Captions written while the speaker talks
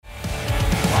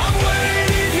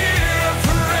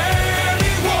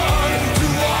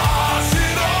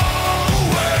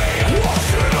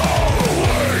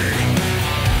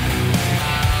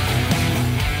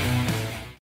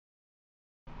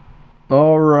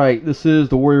right, this is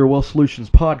the Warrior Wealth Solutions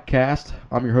podcast.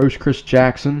 I'm your host, Chris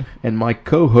Jackson, and my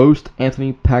co-host,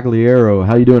 Anthony Pagliaro.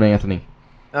 How you doing, Anthony?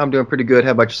 I'm doing pretty good.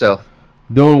 How about yourself?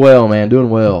 Doing well, man.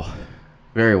 Doing well.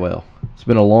 Very well. It's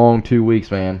been a long 2 weeks,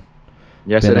 man.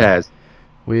 Yes, it has.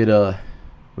 We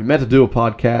meant to do a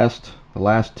podcast the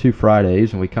last 2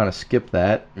 Fridays, and we kind of skipped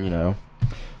that, Any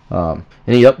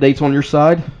updates on your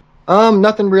side?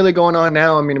 Nothing really going on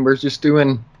now. I mean, we're just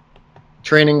doing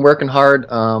training, working hard.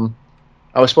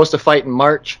 I was supposed to fight in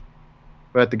March,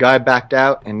 but the guy backed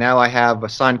out, and now I have a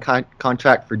signed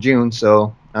contract for June,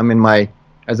 so I'm in my,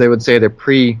 as they would say, the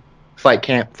pre-fight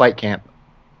camp.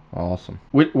 Awesome.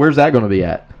 Where's that going to be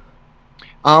at?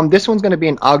 This one's going to be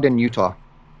in Ogden, Utah.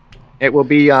 It will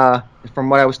be, from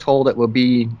what I was told, it will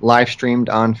be live streamed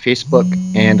on Facebook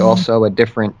and also a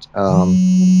different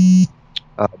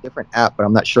app, but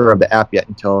I'm not sure of the app yet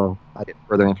until I get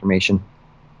further information.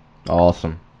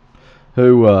 Awesome.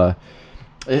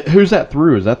 Who's that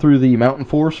through? Is that through the Mountain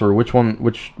Force, or which one?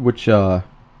 Which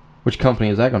company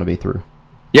is that going to be through?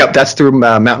 Yep, that's through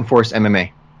Mountain Force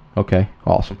MMA. Okay,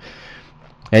 awesome.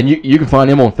 And you can find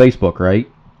him on Facebook, right?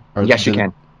 Yes, you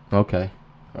can. Okay,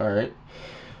 all right.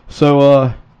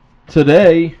 So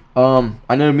today,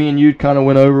 I know me and you kind of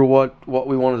went over what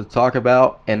we wanted to talk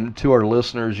about, and to our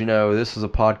listeners, this is a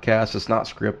podcast. It's not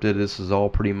scripted. This is all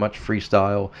pretty much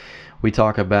freestyle. We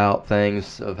talk about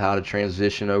things of how to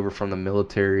transition over from the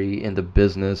military into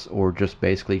business, or just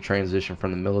basically transition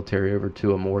from the military over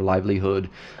to a more livelihood,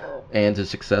 and to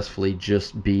successfully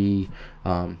just be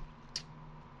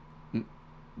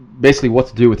basically what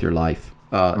to do with your life.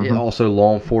 Also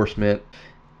law enforcement.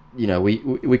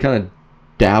 We kind of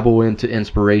dabble into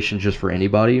inspiration just for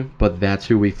anybody, but that's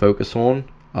who we focus on.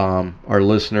 Our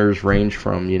listeners range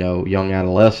from young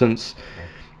adolescents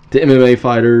to MMA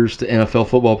fighters to NFL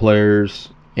football players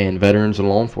and veterans and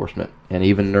law enforcement, and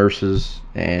even nurses,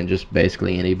 and just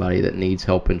basically anybody that needs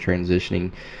help in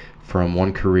transitioning from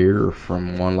one career or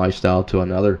from one lifestyle to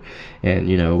another. And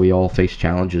we all face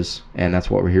challenges, and that's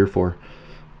what we're here for.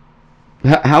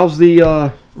 How's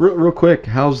the real quick?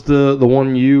 How's the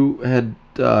one you had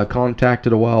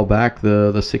contacted a while back?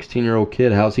 The 16-year-old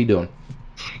kid. How's he doing?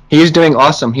 He's doing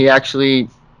awesome. He actually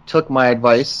took my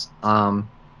advice.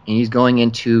 He's going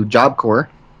into Job Corps,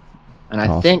 and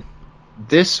I think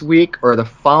this week or the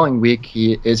following week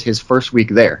he is his first week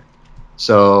there.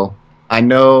 So I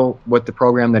know with the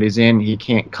program that he's in, he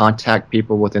can't contact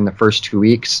people within the first 2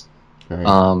 weeks.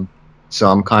 Right. So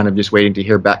I'm kind of just waiting to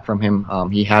hear back from him.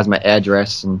 He has my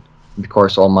address and, of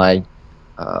course, all my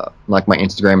like my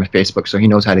Instagram and Facebook, so he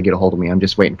knows how to get a hold of me. I'm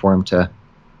just waiting for him to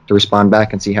respond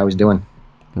back and see how he's doing.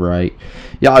 Right.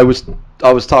 Yeah, I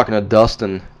was talking to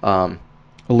Dustin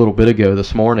a little bit ago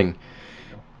this morning,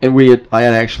 and I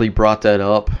had actually brought that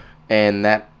up, and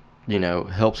that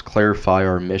helps clarify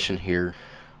our mission here,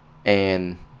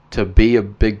 and to be a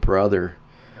big brother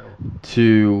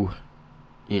to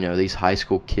these high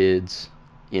school kids.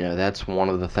 That's one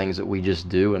of the things that we just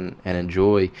do and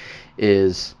enjoy.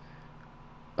 Is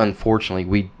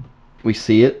unfortunately we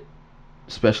see it,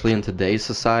 especially in today's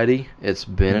society. It's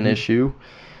been an issue.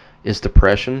 It's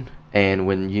depression. And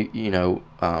when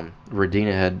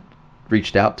Radina had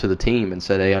reached out to the team and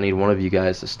said, "Hey, I need one of you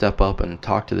guys to step up and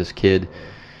talk to this kid,"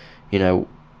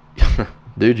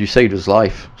 dude, you saved his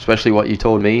life. Especially what you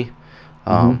told me.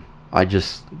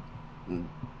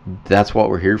 That's what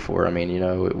we're here for. I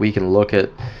mean, we can look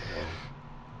at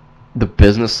the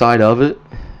business side of it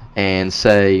and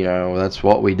say, that's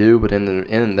what we do, but in the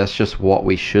end, that's just what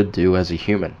we should do as a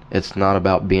human. It's not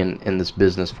about being in this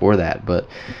business for that. But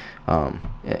I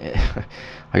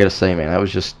gotta say, man,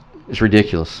 it's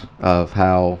ridiculous of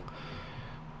how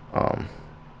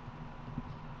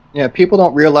people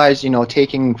don't realize,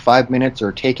 taking 5 minutes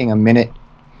or taking a minute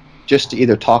just to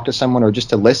either talk to someone or just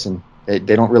to listen, they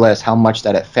don't realize how much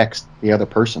that affects the other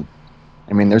person.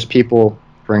 I mean, there's people,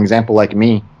 for example, like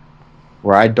me,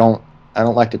 where I don't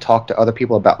like to talk to other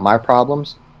people about my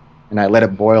problems, and I let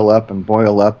it boil up, and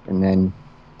then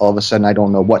all of a sudden I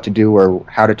don't know what to do or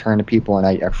how to turn to people, and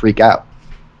I freak out.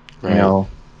 Right.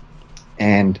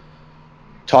 And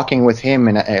talking with him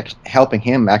and helping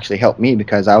him actually helped me,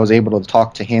 because I was able to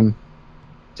talk to him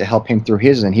to help him through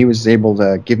his, and he was able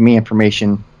to give me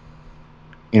information,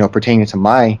 pertaining to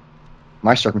my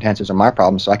circumstances or my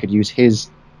problems, so I could use his.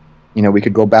 We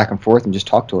could go back and forth and just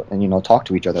talk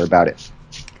to each other about it.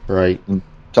 Right. And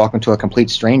talking to a complete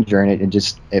stranger, and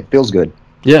it feels good.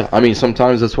 Yeah, I mean,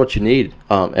 sometimes that's what you need.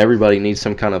 Everybody needs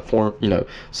some kind of form,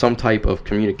 some type of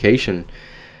communication,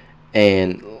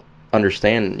 and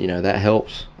understand, that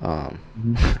helps.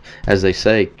 As they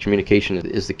say, communication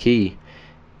is the key,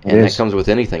 and that comes with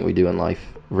anything we do in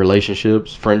life.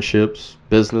 relationships, friendships,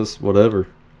 business, whatever.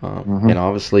 And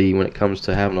obviously, when it comes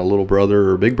to having a little brother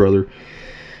or a big brother,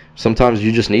 sometimes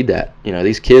you just need that. You know,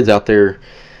 these kids out there,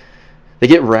 they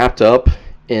get wrapped up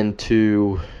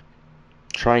into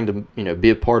trying to, you know, be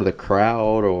a part of the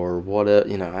crowd or what.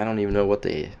 You know, I don't even know what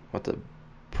the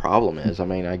problem is. I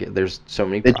mean, there's so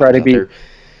many. They try to be. There.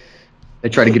 They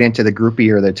try to get into the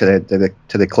groupie or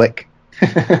to the clique.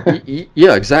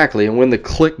 Yeah, exactly. And when the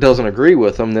clique doesn't agree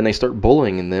with them, then they start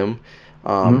bullying them.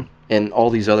 And all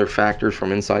these other factors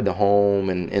from inside the home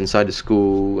and inside the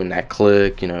school and that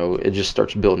clique, you know, it just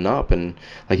starts building up. And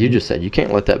like you just said, you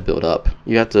can't let that build up.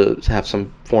 You have to have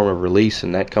some form of release,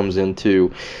 and that comes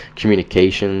into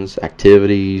communications,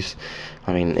 activities.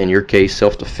 I mean, in your case,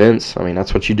 self-defense. I mean,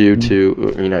 that's what you do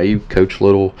to, you know, you coach the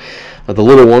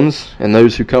little ones and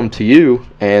those who come to you,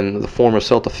 and the form of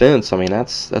self-defense. I mean,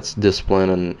 that's discipline,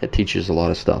 and it teaches a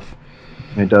lot of stuff.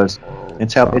 It does.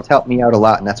 It's helped me out a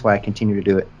lot, and that's why I continue to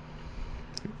do it.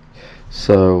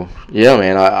 So, yeah,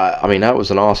 man, I mean, that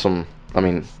was an awesome, I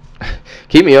mean,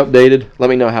 keep me updated. Let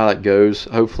me know how that goes.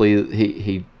 Hopefully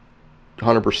he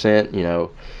 100%, you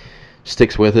know,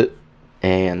 sticks with it.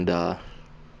 And,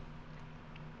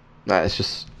 it's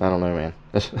just, I don't know, man.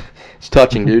 It's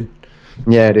touching, dude.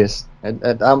 Yeah, it is.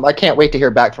 I can't wait to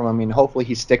hear back from him. I mean, hopefully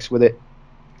he sticks with it.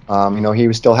 You know, he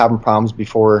was still having problems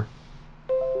before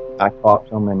I talked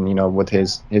to him, and, you know, with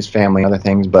his family and other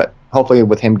things. But hopefully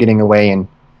with him getting away and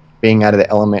being out of the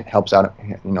element helps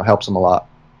him a lot.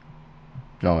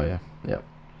 Oh yeah, yeah.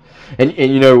 And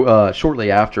you know, shortly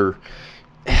after,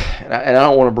 and I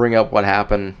don't want to bring up what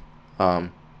happened in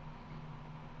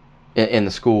the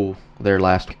school there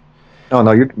last week. Oh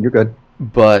no, you're good.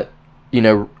 But you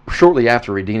know, shortly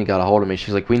after, Redina got a hold of me.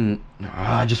 She's like,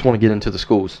 I just want to get into the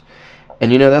schools.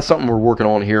 And you know, that's something we're working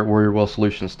on here at Warrior Well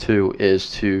Solutions too, is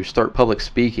to start public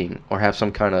speaking or have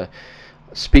some kind of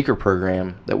speaker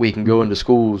program that we can go into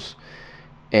schools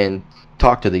and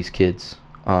talk to these kids.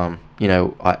 You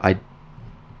know, I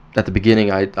at the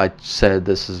beginning I said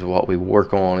this is what we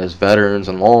work on as veterans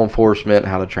and law enforcement,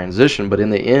 how to transition, but in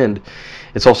the end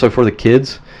it's also for the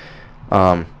kids.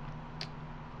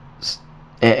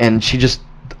 And she just,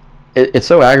 it's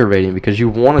so aggravating because you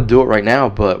want to do it right now,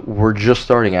 but we're just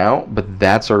starting out. But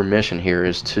that's our mission here,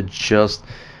 is to just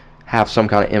have some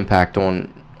kind of impact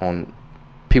on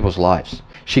people's lives.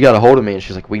 She got a hold of me and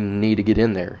she's like, we need to get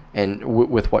in there. And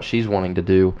with what she's wanting to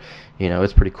do, you know,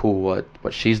 it's pretty cool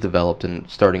what she's developed and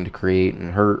starting to create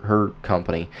in her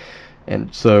company.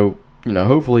 And so, you know,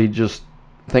 hopefully just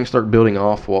things start building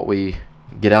off what we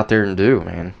get out there and do,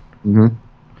 man.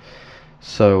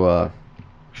 So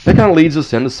that kind of leads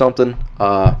us into something.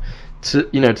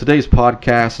 You know, today's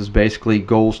podcast is basically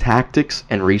goals, tactics,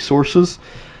 and resources.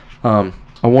 I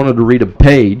wanted to read a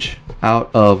page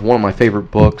out of one of my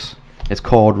favorite books. It's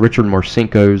called Richard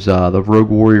Marcinko's The Rogue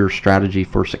Warrior Strategy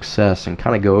for Success, and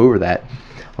kind of go over that.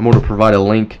 I'm going to provide a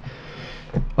link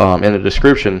in the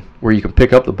description where you can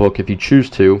pick up the book if you choose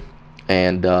to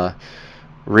and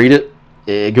read it.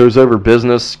 It goes over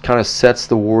business, kind of sets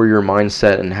the warrior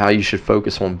mindset and how you should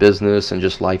focus on business and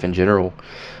just life in general.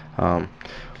 I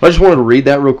just wanted to read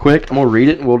that real quick. I'm going to read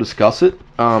it and we'll discuss it.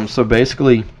 So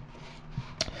basically,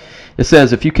 it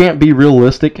says, if you can't be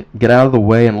realistic, get out of the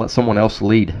way and let someone else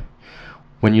lead.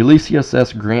 When Ulysses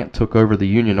S. Grant took over the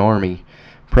Union Army,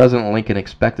 President Lincoln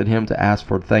expected him to ask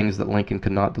for things that Lincoln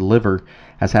could not deliver,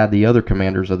 as had the other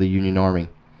commanders of the Union Army.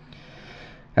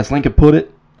 As Lincoln put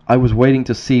it, I was waiting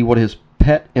to see what his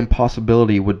pet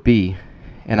impossibility would be,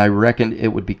 and I reckoned it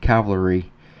would be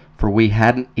cavalry, for we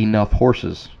hadn't enough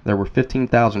horses. There were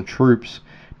 15,000 troops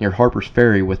near Harper's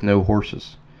Ferry with no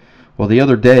horses. Well, the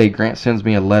other day, Grant sends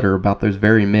me a letter about those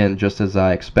very men, just as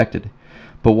I expected.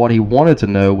 But what he wanted to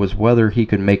know was whether he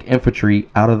could make infantry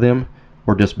out of them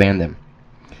or disband them.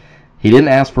 He didn't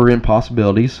ask for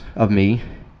impossibilities of me,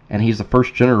 and he's the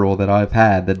first general that I've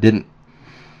had that didn't.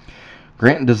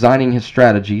 Grant, in designing his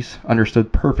strategies,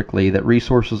 understood perfectly that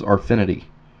resources are finite.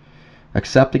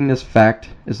 Accepting this fact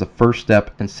is the first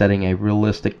step in setting a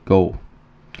realistic goal.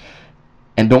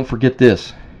 And don't forget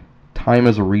this, time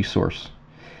is a resource.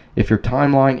 If your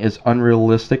timeline is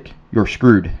unrealistic, you're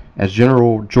screwed. As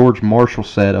General George Marshall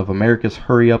said of America's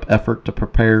hurry-up effort to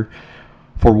prepare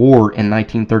for war in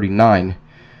 1939,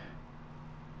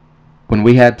 when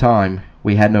we had time,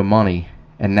 we had no money,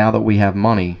 and now that we have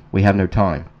money, we have no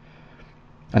time.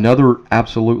 Another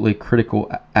absolutely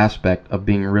critical aspect of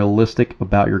being realistic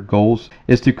about your goals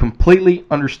is to completely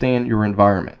understand your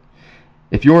environment.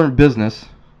 If you're in business,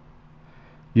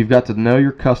 you've got to know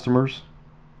your customers,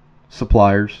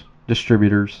 suppliers,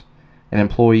 distributors, and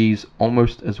employees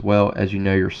almost as well as you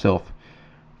know yourself.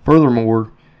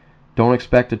 Furthermore, Don't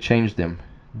expect to change them.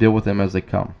 Deal with them as they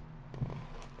come.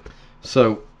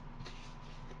 So,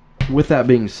 with that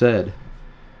being said,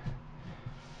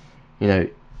 you know,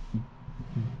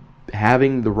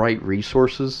 having the right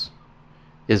resources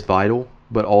is vital,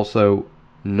 but also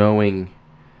knowing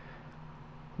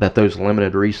that those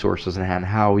limited resources and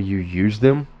how you use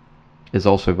them is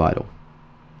also vital.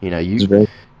 You know, you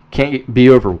can't be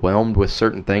overwhelmed with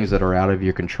certain things that are out of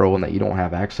your control and that you don't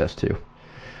have access to.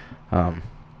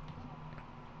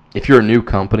 If you're a new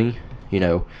company, you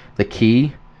know, the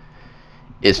key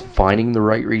is finding the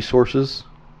right resources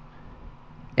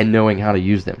and knowing how to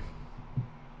use them.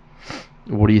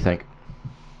 What do you think?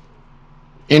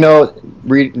 You know,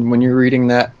 when you're reading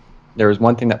that, there was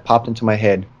one thing that popped into my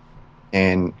head,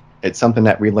 and it's something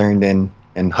that we learned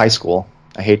in high school.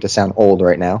 I hate to sound old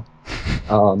right now.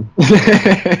 No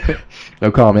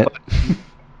comment.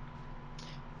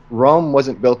 Rome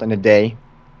wasn't built in a day,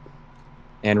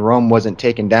 and Rome wasn't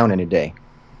taken down in a day.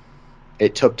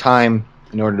 It took time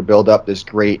in order to build up this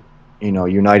great,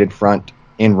 united front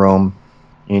in Rome,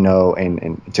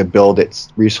 and to build its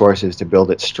resources, to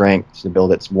build its strength, to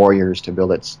build its warriors, to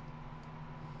build its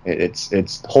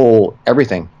whole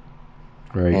everything.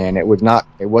 Right. And it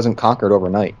wasn't conquered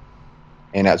overnight.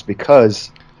 And that's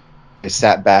because they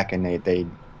sat back and they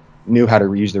knew how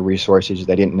to use their resources.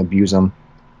 They didn't abuse them.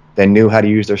 They knew how to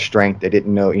use their strength. They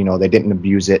didn't they didn't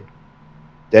abuse it.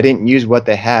 They didn't use what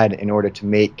they had in order to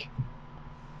make,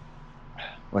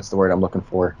 what's the word I'm looking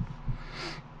for?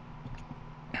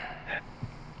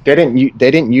 They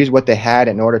didn't use what they had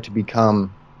in order to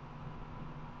become,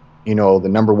 the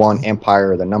number one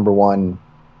empire, or the number one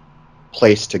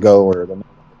place to go, or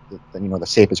the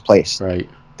safest place. Right.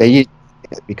 They used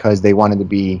it because they wanted to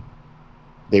be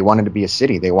a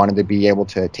city. They wanted to be able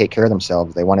to take care of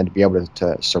themselves. They wanted to be able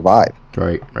to survive.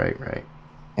 Right.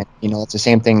 And it's the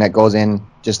same thing that goes in,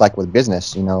 just like with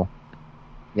business.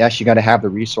 Yes, you got to have the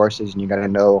resources, and you got to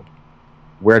know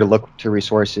where to look to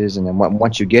resources, and then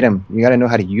once you get them, you got to know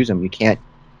how to use them.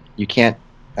 You can't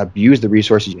abuse the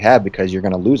resources you have, because you're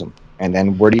going to lose them. And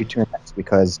then where do you turn next?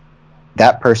 Because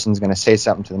that person's going to say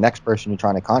something to the next person you're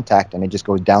trying to contact, and it just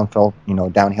goes downhill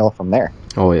from there.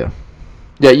 Oh yeah.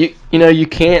 Yeah, you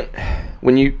can't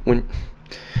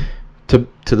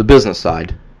to the business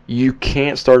side, you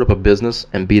can't start up a business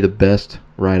and be the best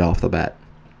right off the bat.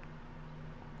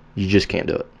 You just can't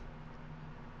do it.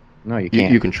 No, you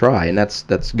can't. You can try, and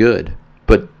that's good,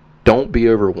 but don't be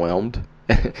overwhelmed.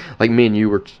 Like me and you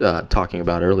were talking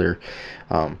about earlier,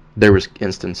 there was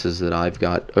instances that I've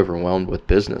got overwhelmed with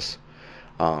business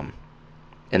in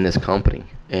this company,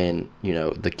 and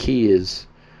the key is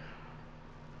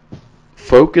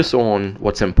focus on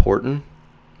what's important,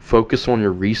 focus on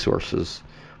your resources,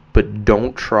 but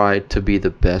don't try to be the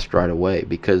best right away,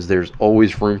 because there's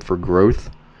always room for growth.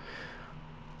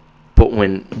 But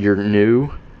when you're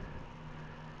new,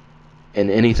 in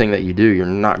anything that you do, you're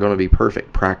not going to be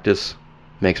perfect. Practice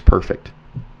makes perfect.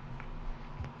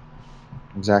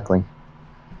 Exactly.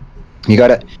 You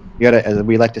gotta, as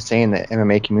we like to say in the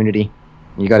MMA community,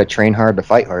 you gotta train hard to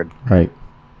fight hard. Right.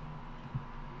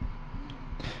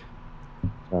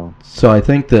 So I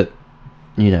think that,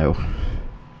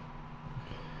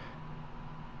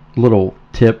 little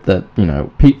tip that,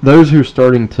 those who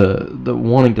are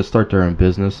wanting to start their own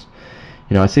business,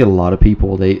 I see a lot of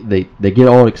people, they get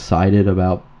all excited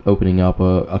about opening up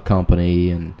a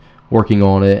company and working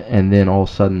on it, and then all of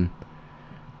a sudden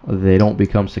they don't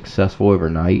become successful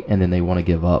overnight, and then they want to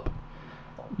give up.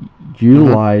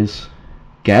 Utilize,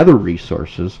 gather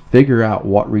resources, figure out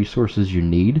what resources you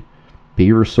need,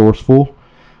 be resourceful,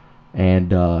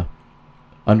 and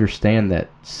understand that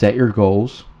set your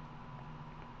goals,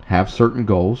 have certain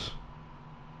goals,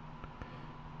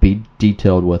 be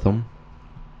detailed with them,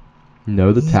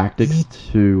 know the tactics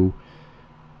to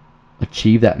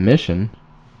achieve that mission,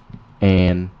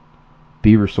 and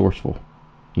be resourceful.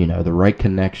 The right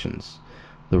connections,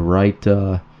 the right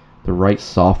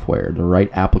software, the right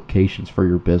applications for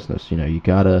your business. You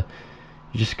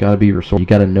just gotta be resourceful. You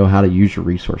gotta know how to use your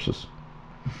resources.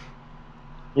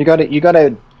 You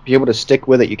gotta be able to stick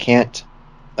with it. You can't,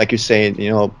 like you say,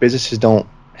 businesses don't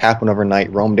happen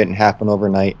overnight. Rome didn't happen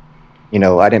overnight.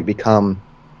 I didn't become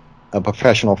a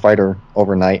professional fighter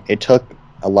overnight. It took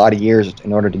a lot of years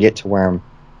in order to get to where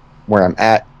I'm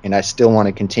at, and I still want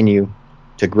to continue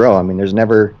to grow. I mean, there's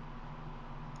never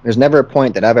a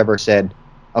point that I've ever said,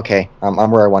 okay,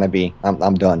 I'm where I want to be.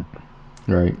 I'm done.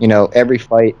 Right. Every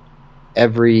fight,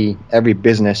 every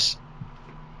business,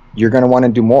 you're going to want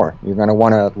to do more. You're going to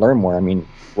want to learn more. I mean,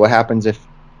 what happens if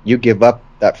you give up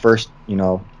that first,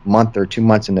 month or 2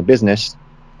 months in the business,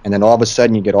 And then all of a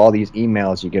sudden you get all these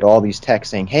emails, you get all these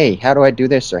texts saying, "Hey, how do I do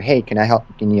this?" or "Hey, can I help?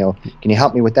 Can you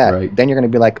help me with that?" Right. Then you're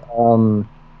going to be like,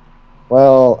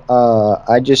 well,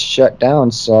 I just shut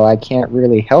down, so I can't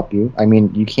really help you. I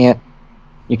mean, you can't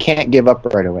give up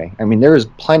right away. I mean, there was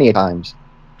plenty of times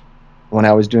when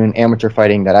I was doing amateur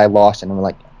fighting that I lost, and I'm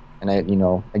like, and I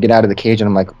get out of the cage and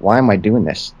I'm like, why am I doing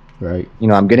this? Right.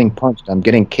 I'm getting punched, I'm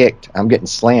getting kicked, I'm getting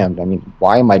slammed. I mean,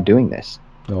 why am I doing this?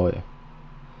 Oh yeah.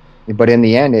 But in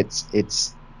the end,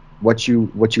 it's what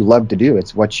you love to do.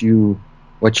 It's what your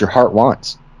heart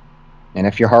wants. And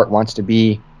if your heart wants to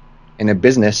be in a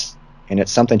business and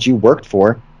it's something you worked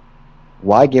for,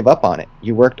 why give up on it?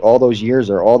 You worked all those years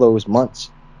or all those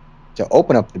months to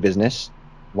open up the business.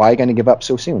 Why are you going to give up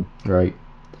so soon? Right.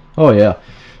 Oh yeah.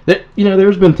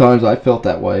 There's been times I felt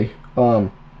that way.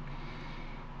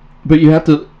 But you have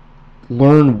to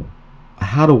learn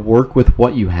how to work with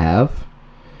what you have.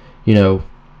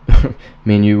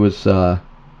 Me and you was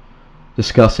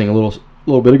discussing a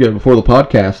little bit ago before the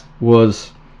podcast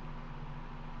was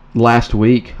last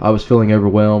week I was feeling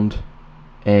overwhelmed,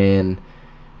 and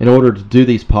in order to do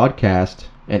these podcasts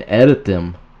and edit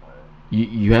them,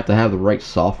 you have to have the right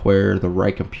software, the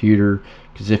right computer,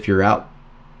 because if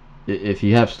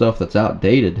you have stuff that's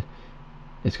outdated,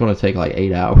 it's going to take like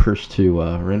 8 hours to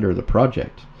render the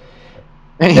project.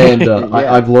 And Yeah.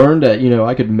 I've learned that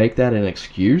I could make that an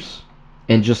excuse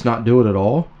and just not do it at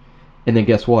all. And then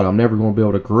guess what? I'm never going to be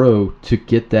able to grow to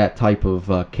get that type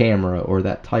of camera or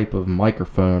that type of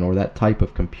microphone or that type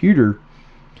of computer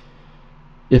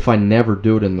if I never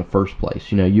do it in the first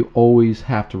place. You always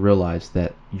have to realize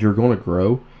that you're going to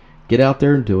grow. Get out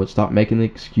there and do it. Stop making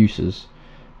excuses,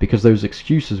 because those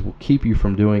excuses will keep you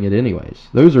from doing it anyways.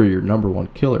 Those are your number one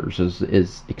killers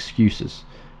is excuses.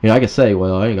 I can say,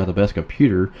 well, I ain't got the best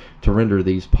computer to render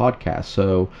these podcasts,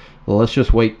 so let's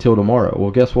just wait till tomorrow.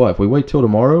 Well, guess what? If we wait till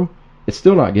tomorrow, it's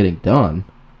still not getting done.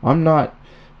 I'm not,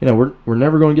 we're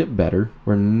never going to get better.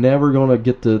 We're never going to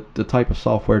get the type of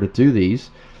software to do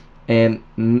these, and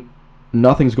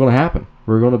nothing's going to happen.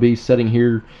 We're going to be sitting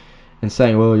here and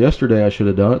saying, well, yesterday I should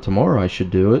have done it, tomorrow I should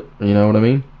do it. You know what I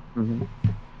mean? Mm-hmm.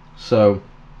 So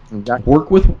work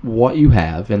with what you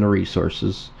have and the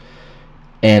resources,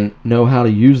 and know how to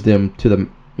use them to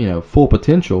the full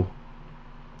potential.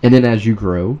 And then as you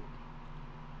grow,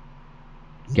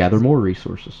 gather more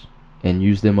resources and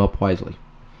use them up wisely.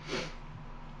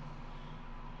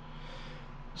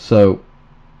 So,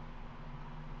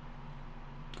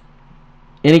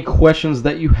 any questions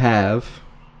that you have,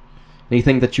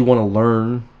 anything that you want to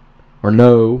learn or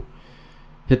know,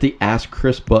 hit the Ask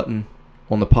Chris button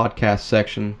on the podcast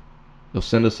section. You'll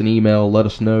send us an email, let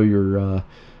us know your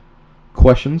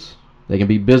questions. They can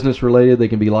be business related, they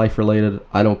can be life related.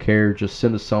 I don't care. Just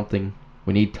send us something.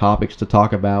 We need topics to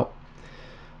talk about.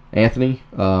 Anthony,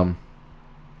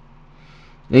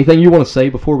 anything you want to say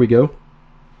before we go?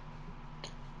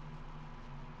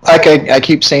 Like I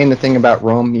keep saying the thing about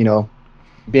Rome,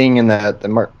 being in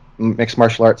the mixed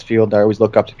martial arts field, I always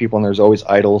look up to people, and there's always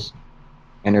idols.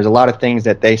 And there's a lot of things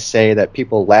that they say that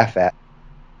people laugh at.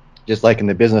 Just like in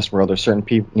the business world, there's certain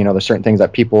people, there's certain things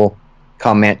that people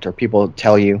comment or people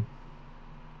tell you.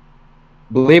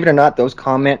 Believe it or not, those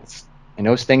comments and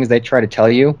those things they try to tell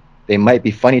you, they might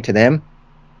be funny to them,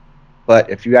 but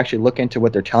if you actually look into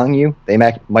what they're telling you, they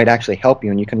might actually help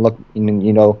you, and you can look,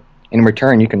 in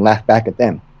return, you can laugh back at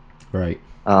them. Right.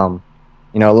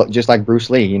 Just like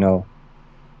Bruce Lee,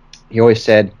 he always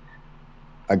said,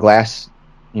 a glass,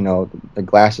 the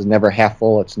glass is never half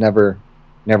full, it's never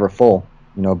full.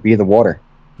 Be the water.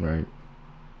 Right.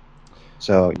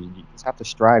 So you just have to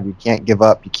strive. You can't give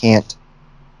up. You can't,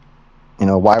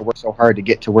 why work so hard to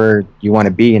get to where you want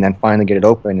to be and then finally get it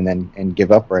open and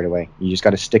give up right away. You just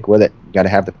got to stick with it. You got to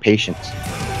have the patience.